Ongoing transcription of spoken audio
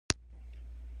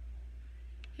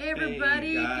Hey everybody,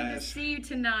 Hey, good to guys. see you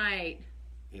tonight.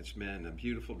 It's been a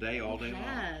beautiful day all day It long.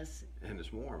 has. And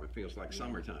it's warm. It feels like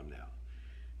summertime now.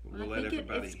 Well, I think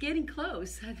it's getting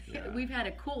close. I think Yeah. we've had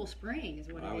a cool spring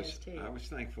is what I it is too. was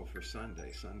thankful for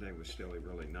Sunday. Sunday was still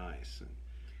really nice. And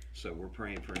so we're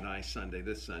praying for a nice Sunday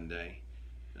this Sunday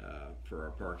for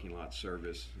our parking lot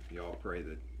service. Y'all pray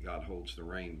that God holds the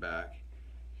rain back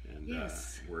and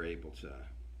Yes. we're able to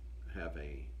have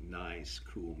a nice,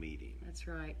 cool meeting. That's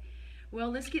right. Well,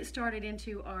 let's get started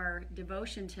into our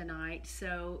devotion tonight.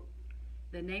 So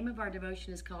the name of our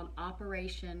devotion is called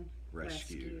Operation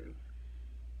Rescue.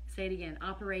 Say it again.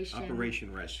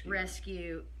 Operation Rescue.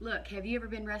 Rescue. Look, have you ever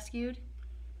been rescued?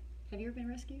 Have you ever been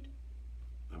rescued?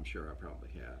 I'm sure I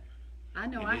probably have. I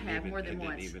know I have more than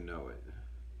once. Didn't even know it.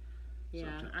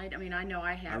 Yeah, I mean, I know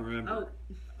I have. I remember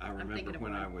thinking of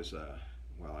when one. I was,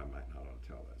 well, I might not ought to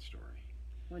tell that story.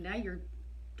 Well, now you're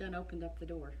done opened up the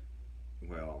door.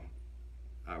 Well,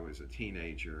 I was a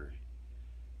teenager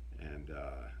and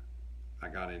I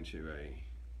got into a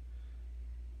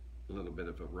little bit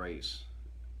of a race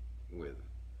with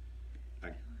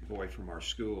a boy from our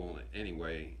school.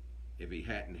 Anyway, if he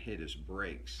hadn't hit his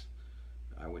brakes,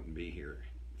 I wouldn't be here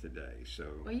today. So,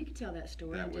 Well, you can tell that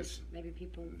story that and was- just maybe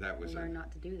people that was will learn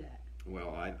not to do that. well,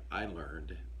 I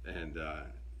learned, and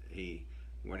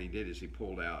what he did is he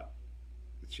pulled out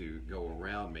to go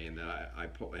around me, and then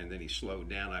and then he slowed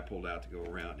down. I pulled out to go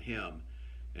around him,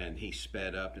 and he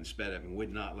sped up and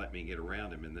would not let me get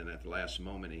around him. And then at the last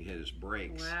moment, he hit his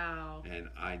brakes. Wow. And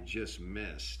I just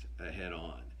missed a head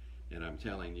on. And I'm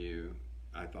telling you,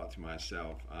 I thought to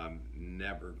myself, I'm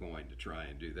never going to try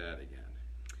and do that again.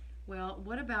 Well,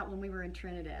 what about when we were in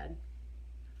Trinidad,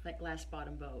 that glass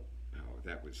bottom boat? Oh,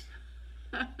 that was.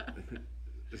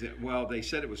 Well, they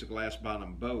said it was a glass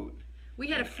bottom boat. We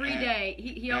had a free day.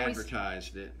 He always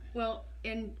advertised it. Well,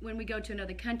 and when we go to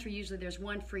another country, usually there's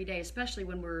one free day, especially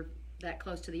when we're that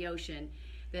close to the ocean,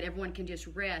 that everyone can just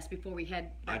rest before we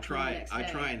head back home the next day. I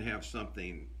try and have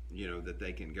something, that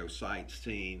they can go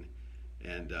sightseeing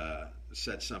and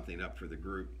set something up for the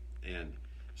group. And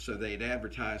so they'd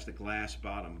advertised a glass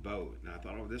bottom boat, and I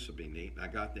thought, oh, this will be neat. And I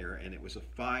got there, and it was a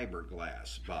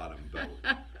fiberglass bottom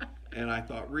boat. And I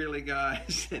thought, really,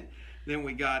 guys? And then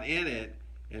we got in it,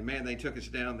 and man, they took us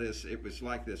down this. It was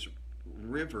like this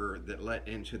river that led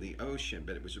into the ocean,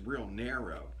 but it was real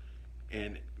narrow.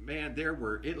 And man,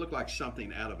 it looked like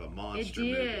something out of a monster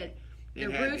movie. It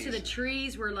did. The roots of the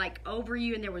trees were like over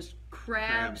you, and there was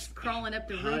crabs crawling up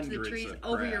the roots of the trees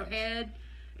over your head.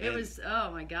 It was,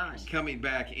 oh my gosh. Coming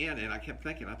back in, and I kept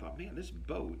thinking, I thought, man, this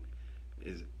boat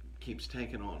keeps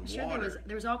taking on water.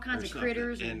 There was all kinds of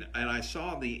critters. And I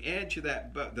saw the edge of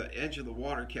that boat, the edge of the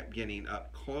water kept getting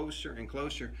up closer and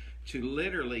closer to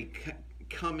literally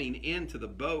coming into the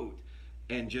boat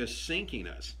and just sinking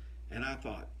us. And I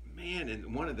thought, man,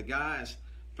 and one of the guys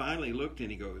finally looked and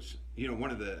he goes,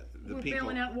 one of the We're people.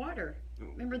 bailing out water.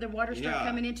 Remember the water started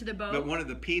coming into the boat? But one of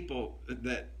the people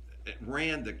that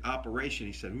ran the operation,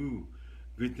 he said, ooh,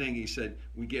 good thing, he said,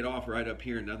 we get off right up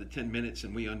here in another 10 minutes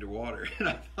and we underwater. And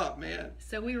I thought, man.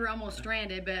 So we were almost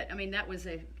stranded, but I mean, that was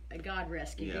a God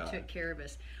rescue. Yeah. He took care of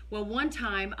us. Well, one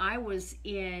time I was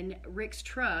in Rick's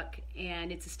truck,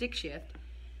 and it's a stick shift.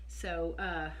 So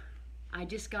I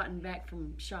just gotten back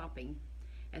from shopping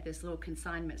at this little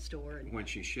consignment store. When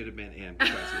she should have been in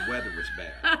because the weather was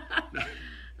bad.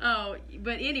 Oh,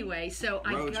 but anyway, so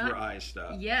roads were iced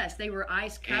up. Yes, they were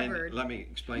ice covered. And let me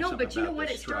explain no, something but you know about what?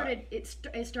 this truck.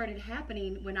 It started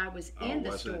happening when I was in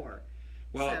the store.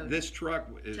 Well, So, this truck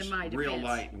is to my real defense.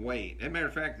 lightweight. As a matter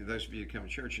of fact, those of you who come to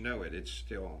church know it. It's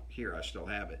still here. I still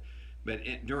have it. But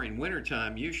during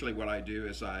wintertime, usually what I do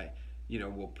is I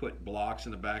will put blocks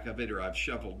in the back of it, or I've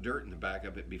shoveled dirt in the back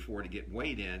of it before to get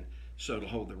weight in so it'll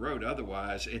hold the road.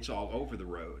 Otherwise, it's all over the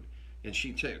road. And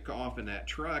she took off in that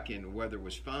truck, and the weather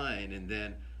was fine, and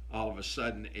then all of a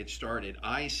sudden it started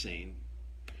icing.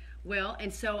 Well,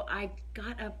 and so I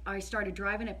got up, I started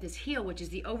driving up this hill, which is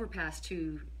the overpass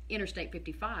to Interstate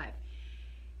 55.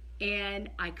 And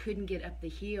I couldn't get up the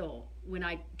hill. When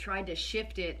I tried to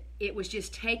shift it, it was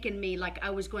just taking me like I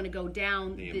was going to go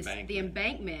down the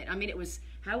embankment. I mean, it was,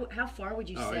 how far would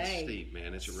you say? Oh, it's steep,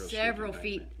 man. It's a real Several steep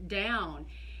feet down.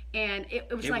 And it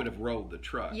was it like... would have rolled the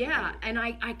truck. Yeah, and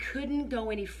I couldn't go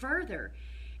any further.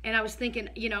 And I was thinking,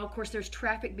 of course there's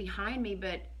traffic behind me,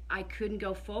 but I couldn't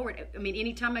go forward. I mean,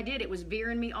 anytime I did, it was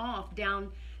veering me off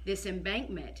down this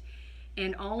embankment.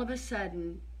 And all of a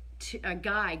sudden, a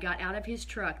guy got out of his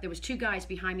truck. There was two guys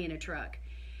behind me in a truck.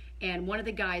 And one of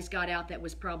the guys got out that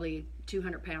was probably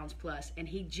 200 pounds plus, and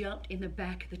he jumped in the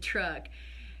back of the truck.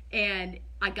 And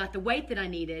I got the weight that I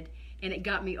needed, and it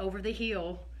got me over the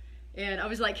hill And I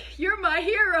was like, you're my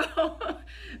hero.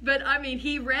 But I mean,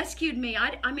 he rescued me.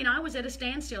 I mean, I was at a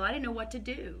standstill. I didn't know what to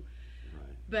do.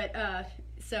 Right. But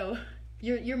so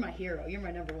you're my hero. You're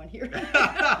my number one hero.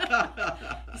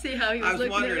 See how he was looking at me? I was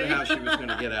wondering how she was going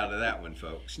to get out of that one,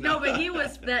 folks. No, but he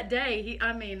was that day.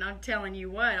 I mean, I'm telling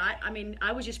you what. I mean,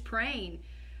 I was just praying,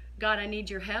 God, I need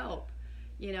your help.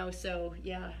 You know, so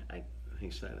yeah.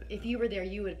 He said it. If you were there,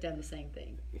 you would have done the same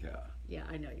thing. Yeah. Yeah,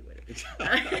 I know you would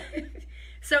have.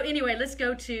 So anyway, let's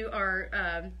go to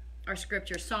our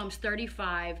scripture. Psalms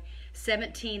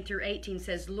 35:17-18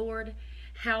 says, Lord,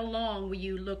 how long will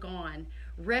you look on?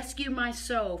 Rescue my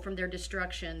soul from their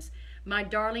destructions, my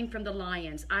darling from the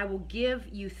lions. I will give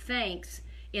you thanks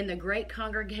in the great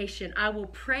congregation. I will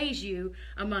praise you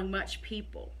among much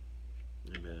people.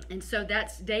 Amen. And so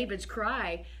that's David's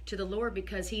cry to the Lord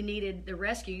because he needed the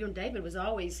rescue. You know, David was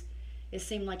always, it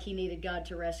seemed like he needed God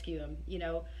to rescue him. You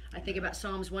know, I think about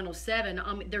Psalms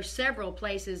 107. There's several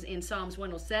places in Psalms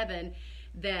 107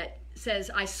 that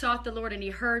says, I sought the Lord and he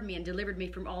heard me and delivered me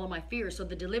from all of my fears. So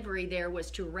the delivery there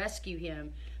was to rescue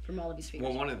him from all of his fears.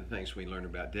 Well, one of the things we learn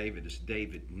about David is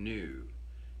David knew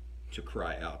to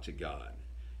cry out to God.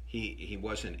 He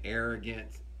wasn't arrogant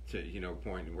to, you know,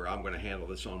 point where I'm going to handle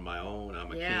this on my own.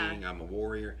 I'm a king. I'm a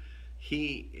warrior.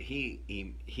 He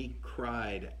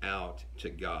cried out to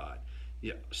God.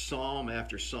 Yeah, psalm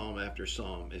after psalm after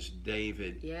psalm is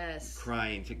David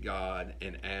crying to God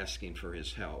and asking for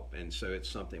his help. And so it's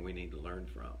something we need to learn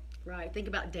from. Right. Think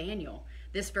about Daniel.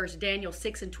 This verse, Daniel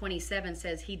 6:27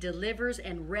 says, he delivers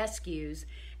and rescues,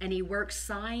 and he works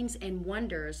signs and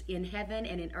wonders in heaven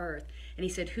and in earth. And he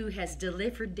said, who has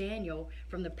delivered Daniel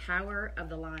from the power of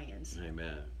the lions.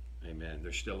 Amen. Amen.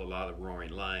 There's still a lot of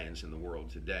roaring lions in the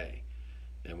world today.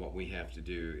 And what we have to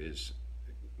do is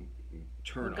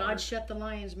turn God shut the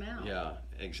lion's mouth. Yeah,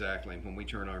 exactly. When we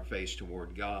turn our face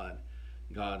toward God,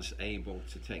 God's able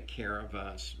to take care of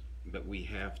us, but we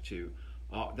have to.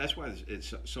 That's why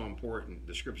it's so important.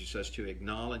 The scripture says to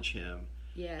acknowledge him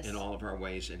in all of our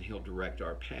ways, and he'll direct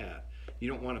our path. You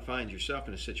don't want to find yourself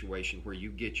in a situation where you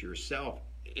get yourself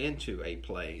into a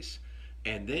place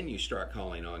and then you start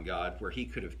calling on God where he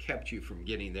could have kept you from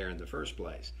getting there in the first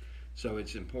place. So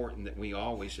it's important that we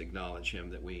always acknowledge him,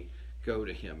 that we go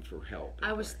to him for help.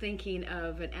 I was thinking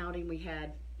of an outing we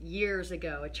had years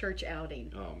ago, a church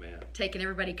outing. Oh man! Taking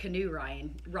everybody canoe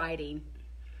riding.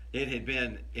 It had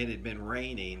been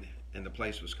raining, and the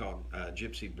place was called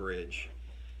Gypsy Bridge.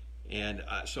 And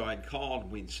so I'd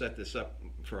called. We'd set this up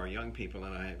for our young people,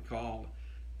 and I had called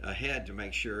ahead to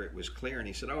make sure it was clear. And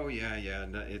he said, "Oh yeah,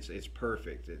 no, it's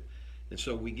perfect." And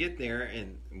so we get there,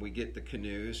 and we get the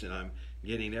canoes, and I'm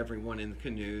getting everyone in the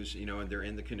canoes, you know, and they're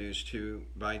in the canoes 2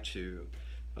 by 2,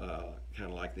 kind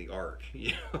of like the ark, you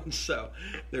know. And so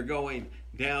they're going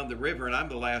down the river, and I'm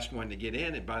the last one to get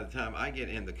in. And by the time I get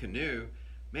in the canoe,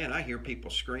 man, I hear people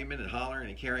screaming and hollering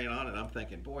and carrying on, and I'm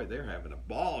thinking, boy, they're having a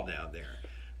ball down there.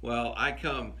 Well, I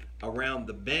come around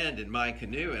the bend in my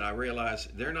canoe, and I realize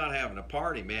they're not having a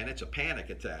party, man. It's a panic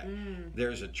attack.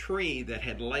 There's a tree that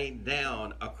had laid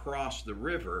down across the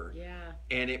river,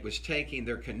 and it was taking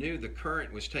their canoe. The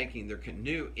current was taking their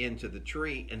canoe into the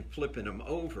tree and flipping them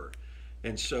over.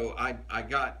 And so I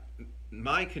got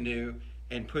my canoe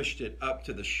and pushed it up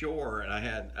to the shore, and I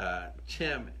had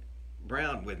Tim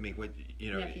Brown with me, with,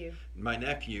 you know, my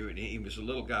nephew, and he was a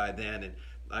little guy then, and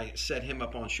I set him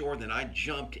up on shore. Then I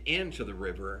jumped into the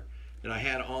river, and I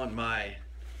had on my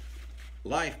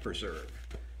life preserver.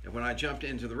 And when I jumped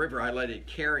into the river, I let it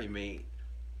carry me.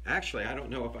 Actually, I don't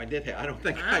know if I did have. I don't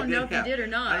think I did. I don't know if you did or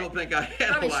not. I don't think I had.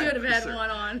 Probably a life should have had preserver. one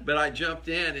on. But I jumped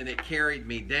in, and it carried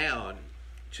me down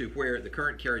to where the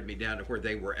current carried me down to where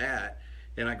they were at,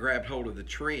 and I grabbed hold of the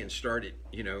tree and started,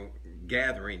 you know,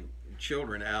 gathering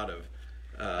children out of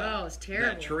it's terrible.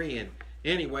 that tree. And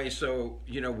anyway, so,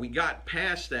 you know, we got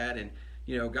past that and,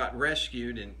 you know, got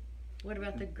rescued. And what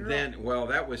about the girl? Then, well,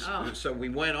 that was, so we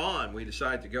went on. We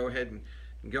decided to go ahead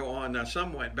and go on. Now,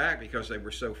 some went back because they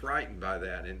were so frightened by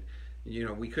that. And, you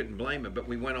know, we couldn't blame them. But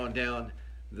we went on down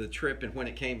the trip, and when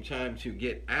it came time to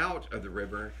get out of the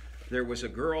river, there was a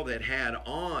girl that had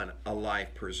on a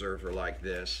life preserver like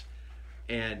this.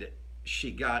 And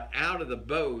she got out of the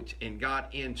boat and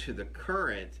got into the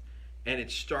current, and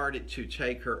it started to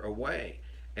take her away.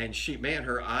 And she, man,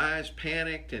 her eyes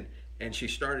panicked, and she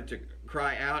started to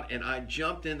cry out, and I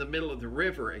jumped in the middle of the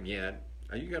river again.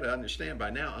 Now, you got to understand,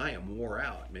 by now I am wore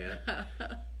out, man.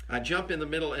 I jump in the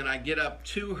middle, and I get up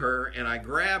to her, and I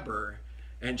grab her,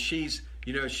 and she's,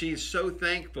 you know, she's so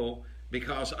thankful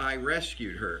because I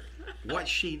rescued her. What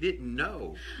she didn't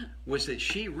know was that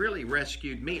she really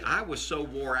rescued me. I was so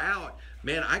wore out,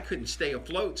 man, I couldn't stay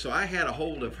afloat, so I had a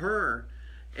hold of her,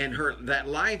 and that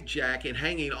life jacket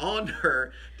hanging on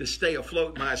her to stay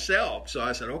afloat myself. So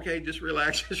I said, okay, just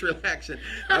relax, just relax. And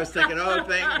I was thinking, oh,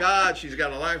 thank God she's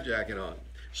got a life jacket on.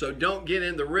 So don't get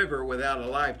in the river without a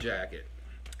life jacket.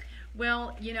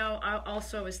 Well, you know, I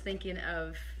also was thinking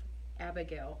of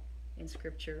Abigail in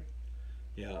Scripture.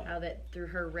 Yeah. How that through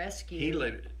her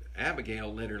rescue.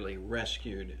 Abigail literally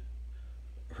rescued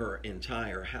her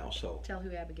entire household. Tell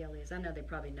who Abigail is. I know they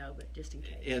probably know, but just in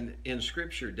case. In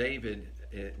Scripture, David,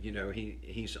 you know,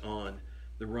 he's on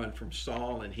the run from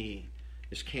Saul, and he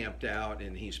is camped out,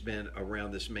 and he's been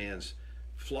around this man's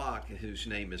flock whose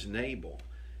name is Nabal.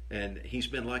 And he's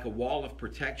been like a wall of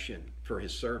protection for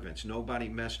his servants. Nobody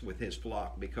messed with his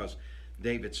flock because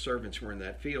David's servants were in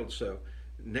that field. So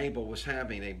Nabal was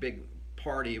having a big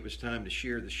party. It was time to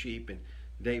shear the sheep, and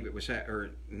Nabal was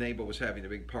having a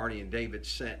big party, and David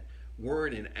sent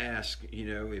word and asked, you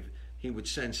know, if he would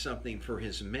send something for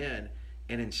his men.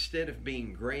 And instead of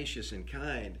being gracious and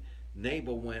kind,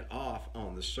 Nabal went off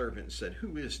on the servant and said,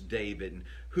 who is David, and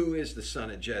who is the son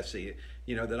of Jesse,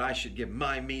 you know, that I should give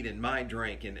my meat and my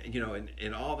drink, and you know,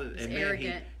 and all the, and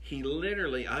man, he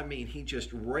literally, I mean, he just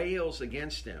rails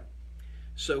against him.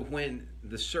 So when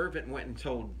the servant went and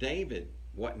told David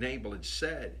what Nabal had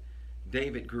said,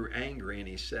 David grew angry, and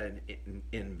he said,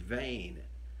 in vain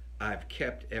I've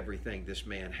kept everything this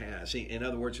man has. In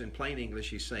other words, in plain English,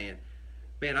 he's saying,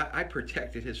 man, I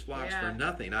protected his flocks for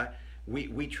nothing.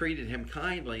 We treated him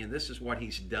kindly, and this is what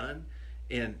he's done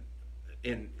in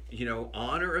you know,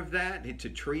 honor of that, to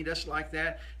treat us like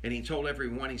that. And he told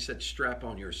everyone, he said, strap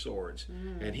on your swords.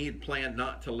 And he had planned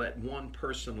not to let one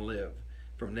person live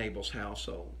from Nabal's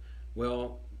household.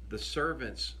 Well, the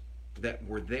servants that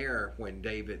were there when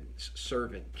David's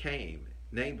servant came,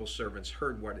 Nabal's servants,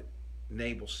 heard what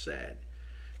Nabal said.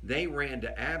 They ran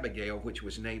to Abigail, which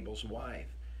was Nabal's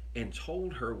wife, and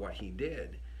told her what he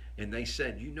did. And they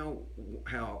said, you know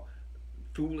how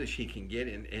foolish he can get,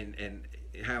 and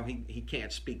how he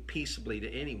can't speak peaceably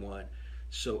to anyone.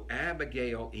 So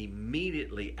Abigail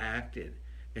immediately acted,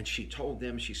 and she told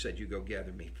them, she said, you go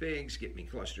gather me figs, get me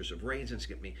clusters of raisins,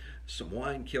 get me some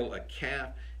wine, kill a calf,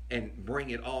 and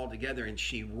bring it all together. And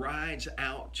she rides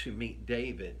out to meet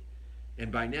David. And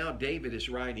by now David is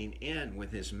riding in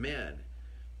with his men.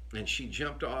 And she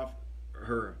jumped off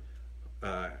her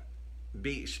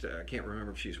beast. I can't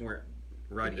remember if she's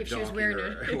riding a donkey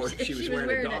or if she was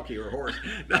wearing a donkey or a horse.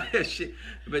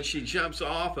 But she jumps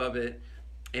off of it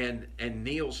and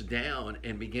kneels down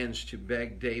and begins to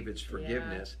beg David's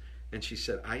forgiveness. And she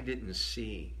said, I didn't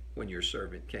see when your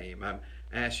servant came. I'm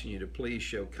asking you to please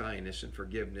show kindness and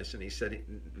forgiveness. And he said,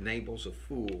 Nabal's a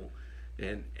fool.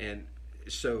 And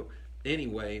so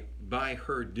anyway, by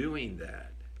her doing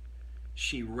that,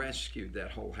 she rescued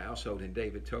that whole household. And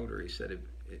David told her, he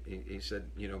said,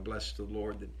 you know, bless the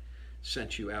Lord that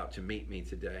sent you out to meet me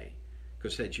today,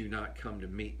 because had you not come to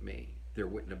meet me, there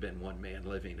wouldn't have been one man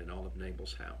living in all of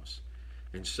Nabal's house.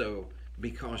 And so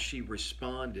because she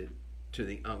responded to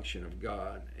the unction of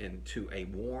God and to a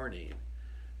warning,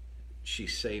 she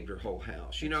saved her whole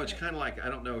house. You know, it's kind of like, I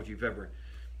don't know if you've ever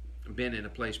been in a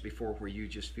place before where you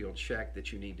just feel checked,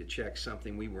 that you need to check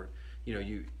something. We were, you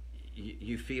know,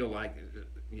 you feel like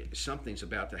something's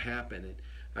about to happen. And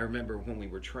I remember when we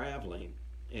were traveling,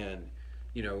 and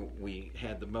you know, we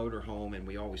had the motor home, and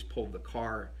we always pulled the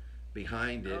car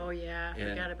behind it. Oh yeah, I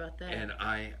forgot about that. And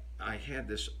I had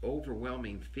this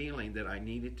overwhelming feeling that I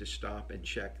needed to stop and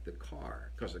check the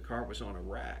car, because the car was on a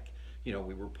rack. You know,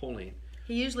 we were pulling.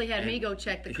 He usually had me go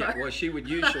check the car. Yeah, well, she would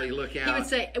usually look out. He would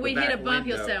say, we'd hit a bump.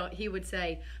 He would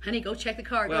say, honey, go check the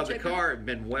car. Well, the car had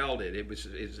been welded.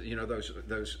 It's you know,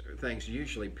 those things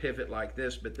usually pivot like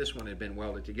this, but this one had been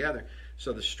welded together.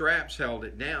 So the straps held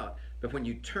it down. But when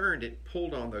you turned, it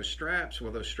pulled on those straps.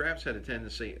 Well, those straps had a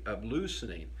tendency of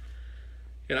loosening.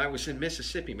 And I was in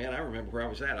Mississippi, man. I remember where I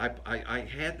was at. I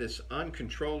had this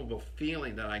uncontrollable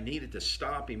feeling that I needed to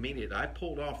stop immediately. I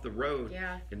pulled off the road,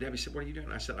 and Debbie said, what are you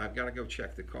doing? I said, I've got to go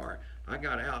check the car. I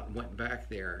got out and went back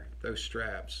there. Those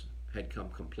straps had come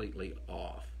completely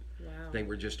off. Wow. They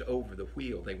were just over the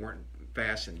wheel. They weren't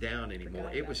fastened down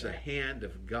anymore. It was the hand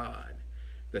of God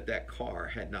that car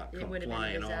had not come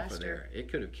flying off of there. It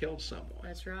could have killed someone.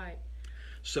 That's right.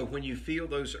 So when you feel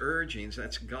those urgings,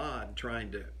 that's God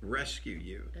trying to rescue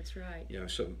you. That's right. You know,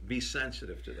 so be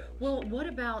sensitive to those. Well, what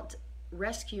about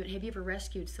rescue? Have you ever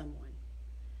rescued someone?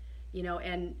 You know,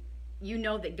 and you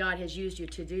know that God has used you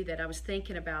to do that. I was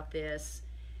thinking about this,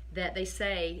 that they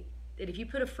say that if you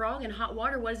put a frog in hot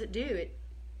water, what does it do?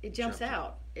 It jumps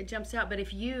out. It jumps out. But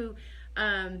if you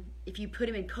put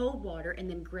him in cold water and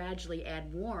then gradually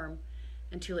add warm,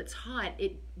 until it's hot,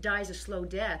 it dies a slow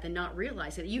death and not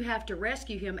realize it. You have to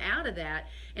rescue him out of that.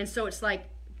 And so it's like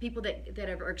people that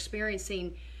are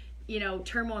experiencing,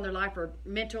 turmoil in their life or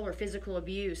mental or physical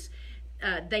abuse,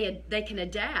 they can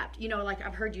adapt. Like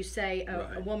I've heard you say,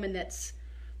 a woman that's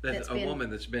woman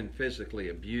that's been physically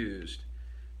abused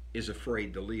is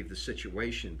afraid to leave the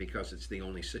situation because it's the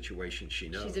only situation she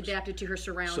knows. She's adapted to her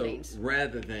surroundings. So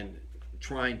rather than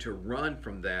trying to run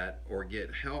from that or get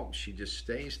help, she just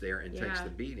stays there and takes the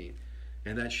beating,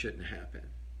 and that shouldn't happen.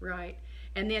 Right.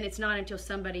 And then it's not until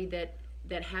somebody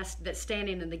that's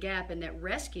standing in the gap and that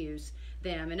rescues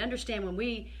them. And understand, when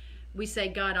we say,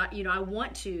 God, I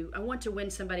want to win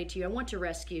somebody to you, I want to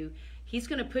rescue, he's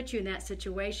going to put you in that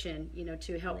situation,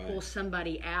 to help pull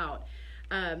somebody out.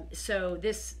 So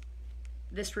this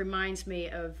reminds me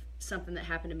of something that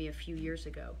happened to me a few years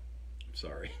ago. I'm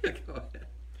sorry. Go ahead.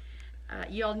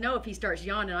 Y'all know if he starts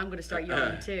yawning, I'm going to start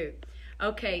yawning too.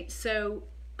 Okay, so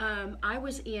I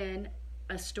was in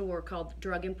a store called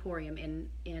Drug Emporium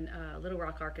in Little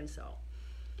Rock, Arkansas,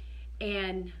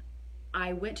 and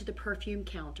I went to the perfume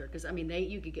counter because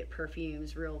you could get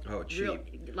perfumes real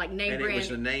cheap, like name brand. And it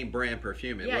was a name brand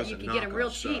perfume. It wasn't you could get them real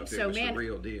cheap. So it was the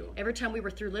real deal. Every time we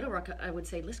were through Little Rock, I would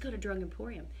say, "Let's go to Drug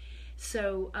Emporium."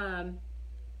 So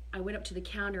I went up to the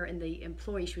counter, and the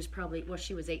employee,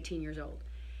 she was 18 years old.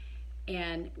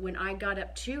 And when I got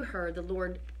up to her, the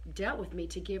Lord dealt with me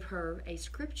to give her a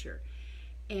scripture.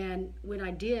 And when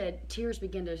I did, tears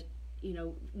began to,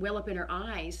 well up in her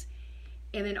eyes.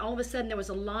 And then all of a sudden there was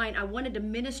a line. I wanted to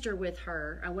minister with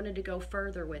her. I wanted to go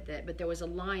further with it, but there was a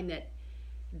line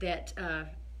that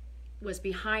was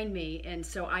behind me. And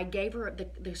so I gave her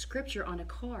the scripture on a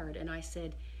card, and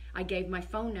I gave my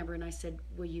phone number, and I said,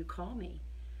 "Will you call me?"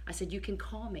 I said, "You can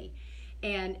call me."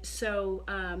 And so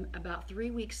about 3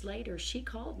 weeks later, she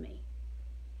called me,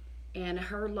 and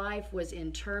her life was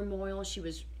in turmoil.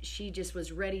 She just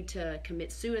was ready to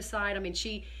commit suicide.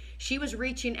 She was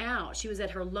reaching out. She was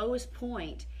at her lowest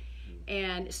point.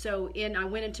 And so I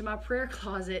went into my prayer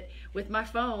closet with my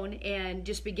phone and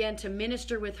just began to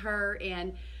minister with her,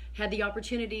 and had the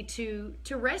opportunity to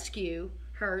rescue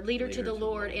her, lead her to the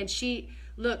Lord. And she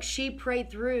prayed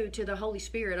through to the Holy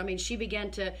Spirit. She began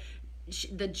to,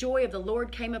 the joy of the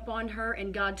Lord came upon her,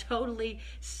 and God totally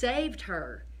saved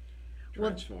her.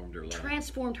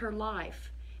 Transformed her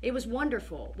life. It was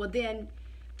wonderful. Well, then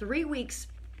 3 weeks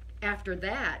after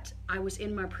that, I was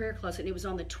in my prayer closet, and it was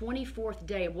on the 24th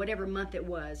day of whatever month it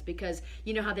was, because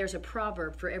you know how there's a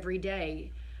proverb for every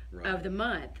day of the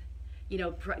month.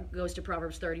 Goes to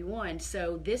Proverbs 31.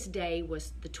 So this day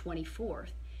was the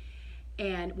 24th.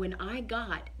 And when I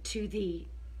got to the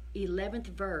 11th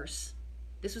verse,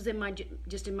 this was in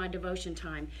my devotion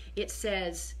time, it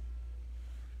says,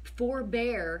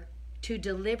 "Forbear to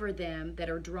deliver them that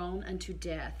are drawn unto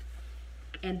death,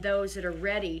 and those that are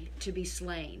ready to be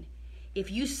slain.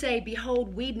 If you say,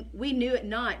 Behold, we knew it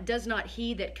not, does not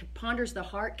he that ponders the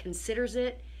heart considers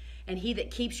it? And he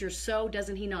that keeps your soul,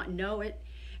 doesn't he not know it?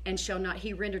 And shall not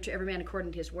he render to every man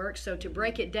according to his work?" So to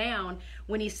break it down,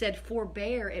 when he said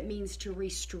forbear, it means to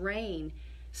restrain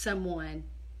someone,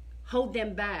 hold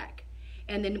them back.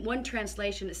 And then one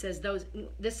translation, it says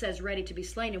this says ready to be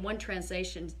slain. In one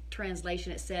translation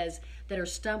it says that are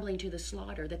stumbling to the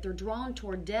slaughter, that they're drawn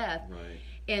toward death,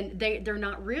 and they're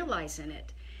not realizing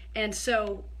it. And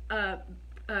so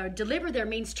deliver there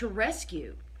means to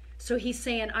rescue. So he's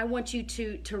saying, I want you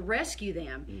to rescue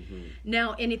them. Mm-hmm.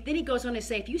 Now, and then he goes on to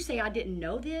say, if you say I didn't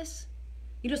know this,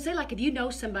 say like if you know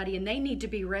somebody and they need to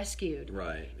be rescued.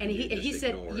 Right. And he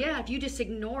said, if you just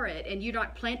ignore it and you're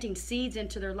not planting seeds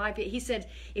into their life. He said,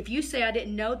 if you say I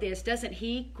didn't know this, doesn't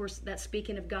he, of course that's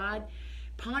speaking of God,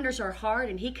 ponders our heart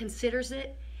and he considers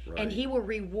it, and he will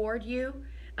reward you.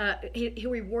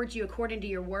 He'll reward you according to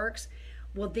your works.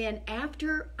 Well, then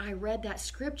after I read that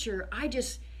scripture,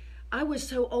 I was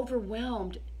so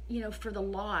overwhelmed, for the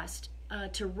lost,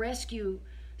 to rescue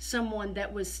someone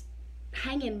that was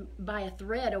hanging by a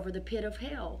thread over the pit of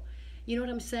hell. You know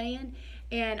what I'm saying?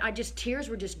 And tears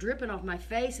were just dripping off my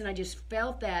face, and I just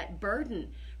felt that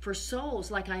burden for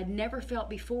souls like I had never felt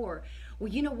before.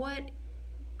 Well, you know what?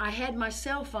 I had my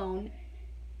cell phone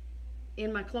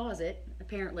in my closet,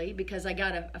 apparently, because I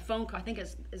got a phone call. I think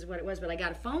is what it was, but I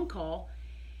got a phone call,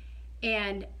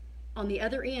 and on the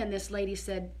other end, this lady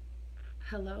said,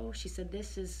 "Hello." She said,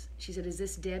 "Is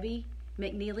this Debbie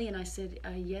McNeely?" And I said,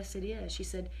 "Yes, it is." She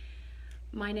said,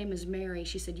 "My name is Mary."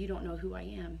 She said, "You don't know who I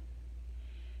am."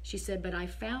 She said, "But I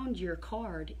found your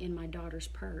card in my daughter's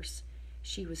purse.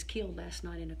 She was killed last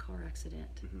night in a car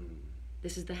accident." Mm-hmm.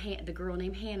 This is the girl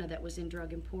named Hannah that was in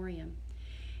Drug Emporium.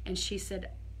 And she said,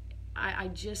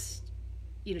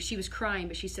 she was crying,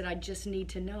 but she said, I just need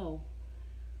to know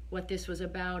what this was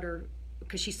about, or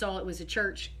because she saw it was a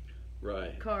church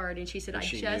card, and she said,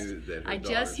 I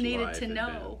just needed to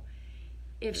know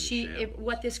if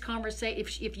what this conversation,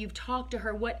 if you've talked to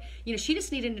her, what, she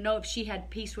just needed to know if she had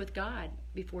peace with God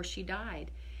before she died.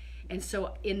 And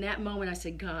so in that moment I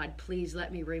said, God, please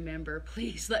let me remember.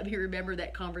 Please let me remember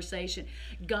that conversation.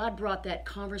 God brought that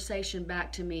conversation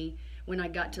back to me when I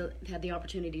got to have the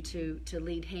opportunity to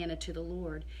lead Hannah to the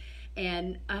Lord.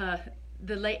 And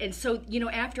and so,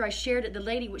 after I shared it, the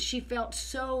lady, she felt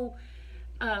so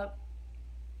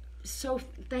so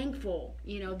thankful,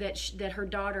 that her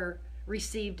daughter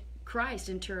received Christ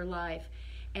into her life.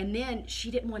 And then she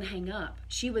didn't want to hang up.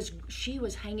 She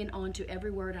was hanging on to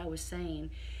every word I was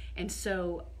saying. And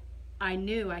so I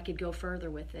knew I could go further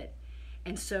with it.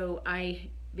 And so I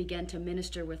began to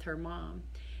minister with her mom.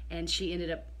 And she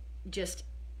ended up just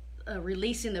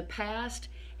releasing the past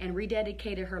and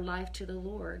rededicated her life to the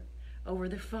Lord over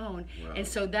the phone. Wow. And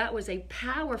so that was a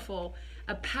powerful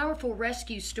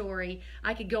rescue story.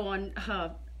 I could go on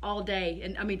all day,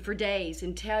 and for days,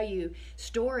 and tell you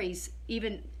stories,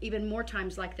 even more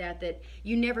times like that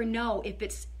you never know if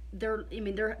it's they're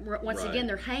once again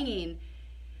they're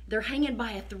hanging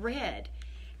by a thread.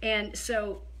 And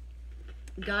so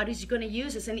God is going to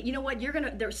use us, and you know what,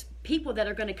 there's people that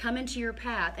are going to come into your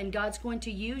path, and God's going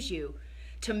to use you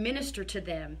to minister to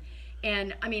them.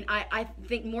 And I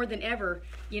think more than ever,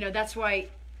 that's why,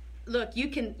 look, you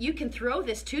can throw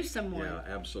this to someone. Yeah,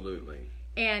 absolutely.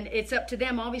 And it's up to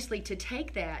them, obviously, to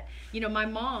take that. My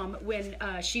mom, when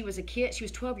she was a kid, she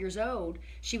was 12 years old,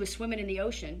 she was swimming in the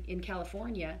ocean in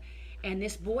California, and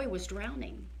this boy was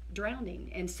drowning.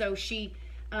 And so she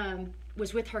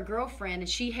was with her girlfriend, and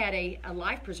she had a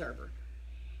life preserver.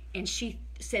 And she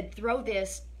said, throw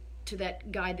this to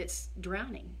that guy that's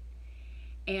drowning.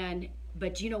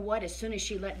 But you know what? As soon as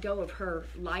she let go of her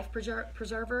life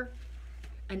preserver,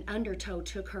 an undertow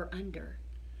took her under.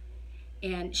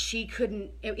 And she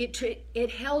couldn't,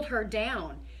 it held her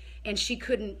down. And she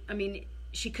couldn't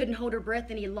hold her breath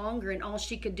any longer. And all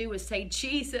she could do was say,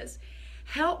 Jesus,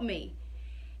 help me.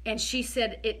 And she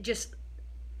said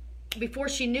before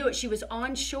she knew it, she was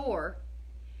on shore.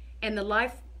 And the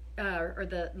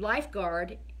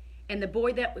lifeguard and the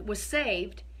boy that was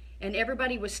saved, and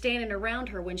everybody was standing around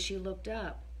her when she looked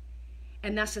up.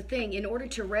 And that's the thing. In order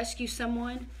to rescue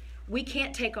someone, we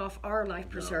can't take off our life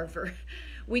preserver. No.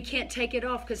 We can't take it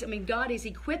off because, God is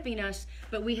equipping us,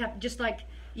 but we have, just like,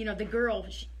 the girl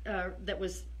that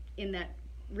was in that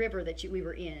river that we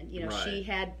were in,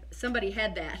 somebody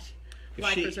had that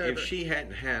life preserver. If she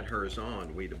hadn't had hers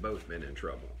on, we'd have both been in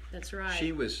trouble. That's right.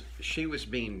 She was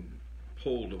being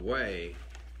pulled away,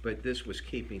 but this was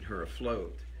keeping her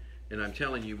afloat. And I'm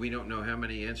telling you, we don't know how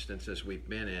many instances we've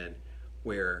been in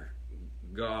where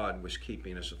God was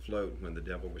keeping us afloat when the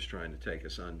devil was trying to take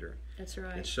us under. That's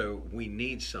right. And so we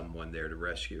need someone there to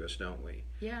rescue us, don't we?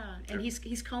 Yeah, and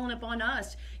he's calling upon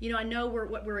us. I know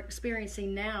what we're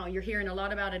experiencing now. You're hearing a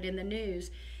lot about it in the news.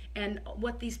 And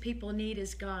what these people need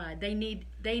is God. They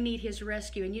need his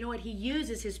rescue. And you know what? He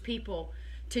uses his people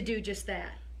to do just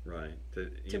that. Right.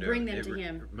 To bring them to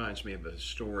him. It reminds me of a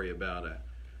story about a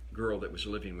girl that was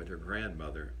living with her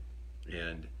grandmother,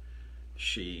 and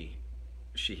she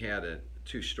had a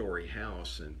 2-story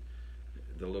house, and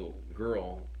the little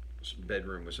girl's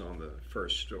bedroom was on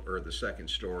the second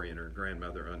story, and her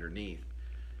grandmother underneath.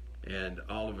 And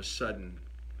all of a sudden,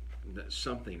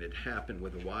 something had happened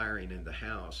with the wiring in the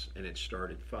house, and it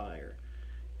started fire.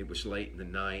 It was late in the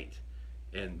night,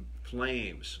 and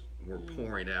flames were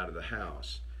pouring out of the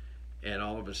house. And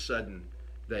all of a sudden,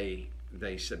 they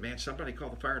said, man, somebody call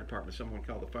the fire department. Someone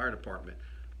called the fire department.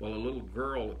 Well, a little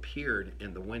girl appeared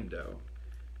in the window,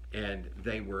 and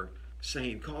they were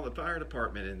saying, call the fire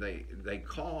department. And they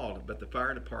called, but the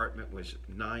fire department was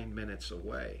 9 minutes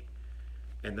away.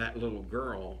 And that little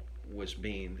girl was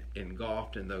being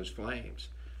engulfed in those flames.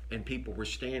 And people were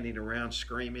standing around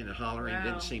screaming and hollering, wow.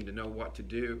 Didn't seem to know what to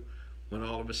do. When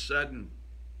all of a sudden,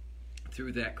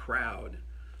 through that crowd,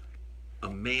 a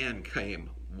man came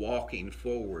walking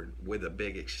forward with a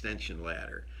big extension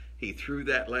ladder. He threw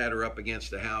that ladder up against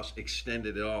the house,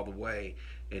 extended it all the way,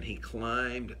 and he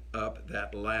climbed up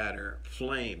that ladder,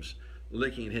 flames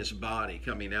licking his body,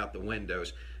 coming out the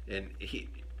windows, and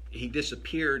he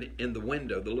disappeared in the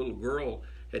window. The little girl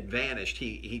had vanished.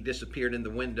 He disappeared in the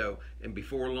window, and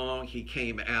before long he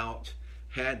came out,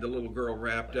 had the little girl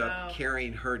wrapped wow. up,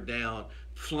 carrying her down,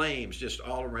 flames just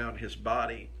all around his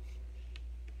body.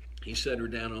 He set her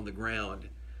down on the ground,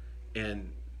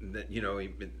 and the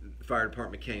fire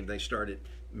department came. They started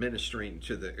administering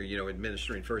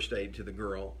administering first aid to the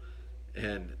girl,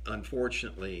 And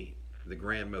unfortunately, the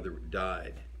grandmother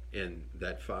died in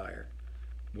that fire.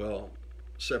 Well,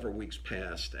 several weeks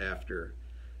passed after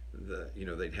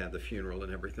they'd had the funeral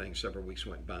and everything. Several weeks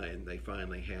went by, and they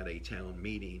finally had a town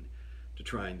meeting to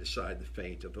try and decide the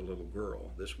fate of the little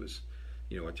girl. This was,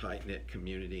 a tight-knit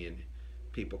community, and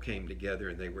people came together,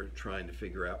 and they were trying to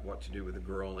figure out what to do with the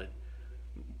girl. And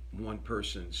one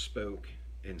person spoke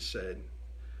and said,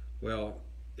 well,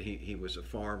 he was a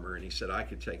farmer, and he said, I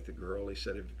could take the girl. He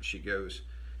said,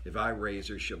 if I raise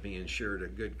her, she'll be ensured a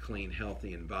good, clean,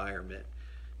 healthy environment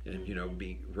and,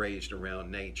 be raised around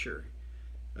nature.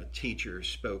 A teacher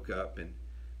spoke up and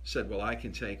said, well, I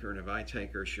can take her, and if I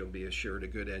take her, she'll be assured a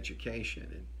good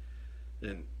education.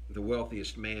 And the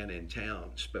wealthiest man in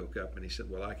town spoke up, and he said,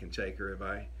 well, I can take her. If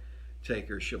I take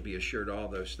her, she'll be assured all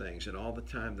those things. And all the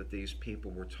time that these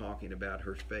people were talking about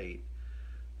her fate,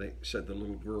 they said the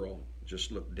little girl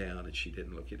just looked down, and she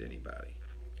didn't look at anybody.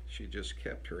 She just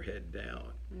kept her head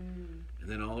down. And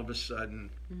then all of a sudden,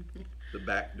 the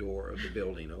back door of the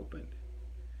building opened,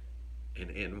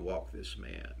 and in walked this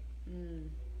man.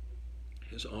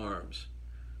 His arms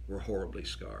were horribly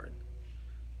scarred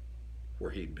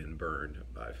where he'd been burned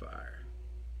by fire.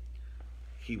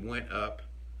 He went up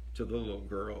to the little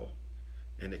girl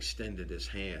and extended his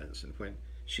hands, and when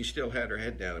she still had her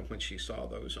head down, and when she saw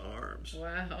those arms,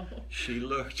 wow, she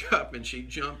looked up, and she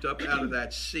jumped up out of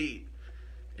that seat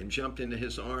and jumped into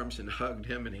his arms and hugged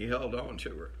him, and he held on to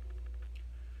her.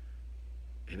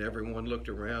 And everyone looked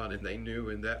around, and they knew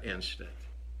in that instant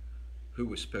who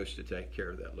was supposed to take care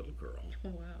of that little girl.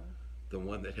 Wow. The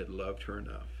one that had loved her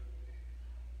enough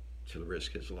to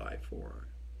risk his life for her.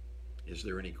 Is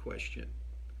there any question?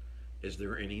 Is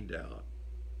there any doubt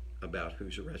about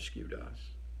who's rescued us?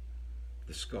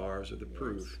 The scars are the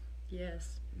proof.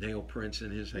 Yes. Nail prints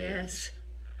in his hands. Yes.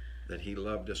 That he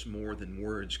loved us more than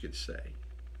words could say.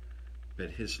 But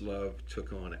his love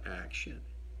took on action,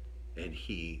 and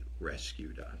he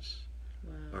rescued us.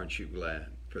 Wow. Aren't you glad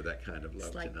for that kind of love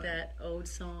it's like tonight? that old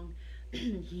song.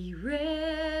 He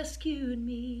rescued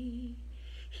me.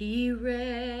 He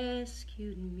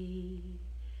rescued me.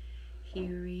 He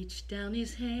reached down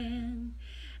his hand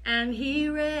and he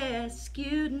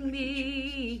rescued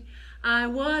me. I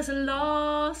was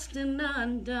lost and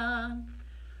undone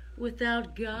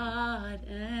without God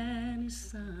and his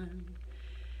Son.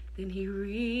 Then he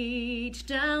reached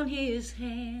down his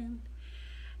hand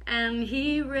and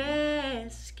he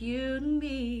rescued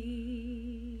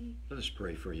me. Let us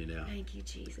pray for you now. Thank you,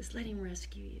 Jesus. Let him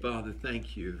rescue you. Father,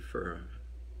 thank you for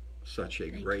such a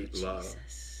great love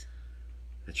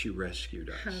that you rescued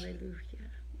us. Hallelujah.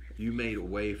 You made a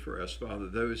way for us, Father.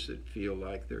 Those that feel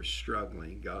like they're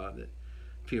struggling, God, that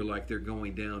feel like they're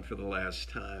going down for the last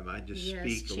time, I just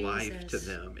speak Jesus. life to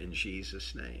them in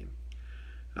Jesus' name.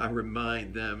 I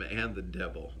remind them and the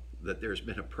devil that there's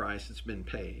been a price that's been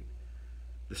paid.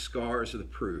 The scars are the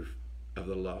proof of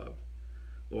the love.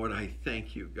 Lord, I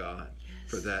thank you, God,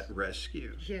 for that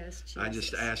rescue. Yes, Jesus. I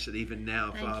just ask that even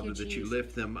now, Thank Father, you, that you Jesus.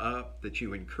 lift them up, that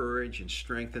you encourage and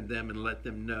strengthen them, and let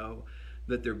them know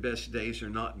that their best days are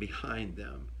not behind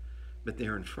them, but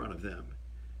they're in front of them.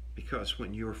 Because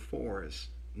when you're for us,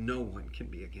 no one can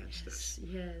be against us.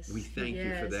 Yes. We thank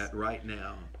you for that right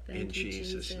now in Thank you,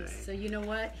 Jesus' name. So you know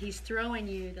what? He's throwing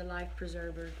you the life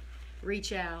preserver.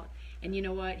 Reach out. And you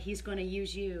know what? He's going to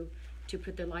use you to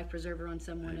put the life preserver on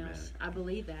someone Amen. else. I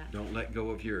believe that. Don't let go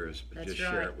of yours, but That's just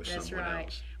right. share it with That's someone right.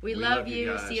 else. We love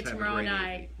you. guys. See you Have a tomorrow great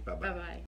night. evening. Bye-bye. Bye-bye.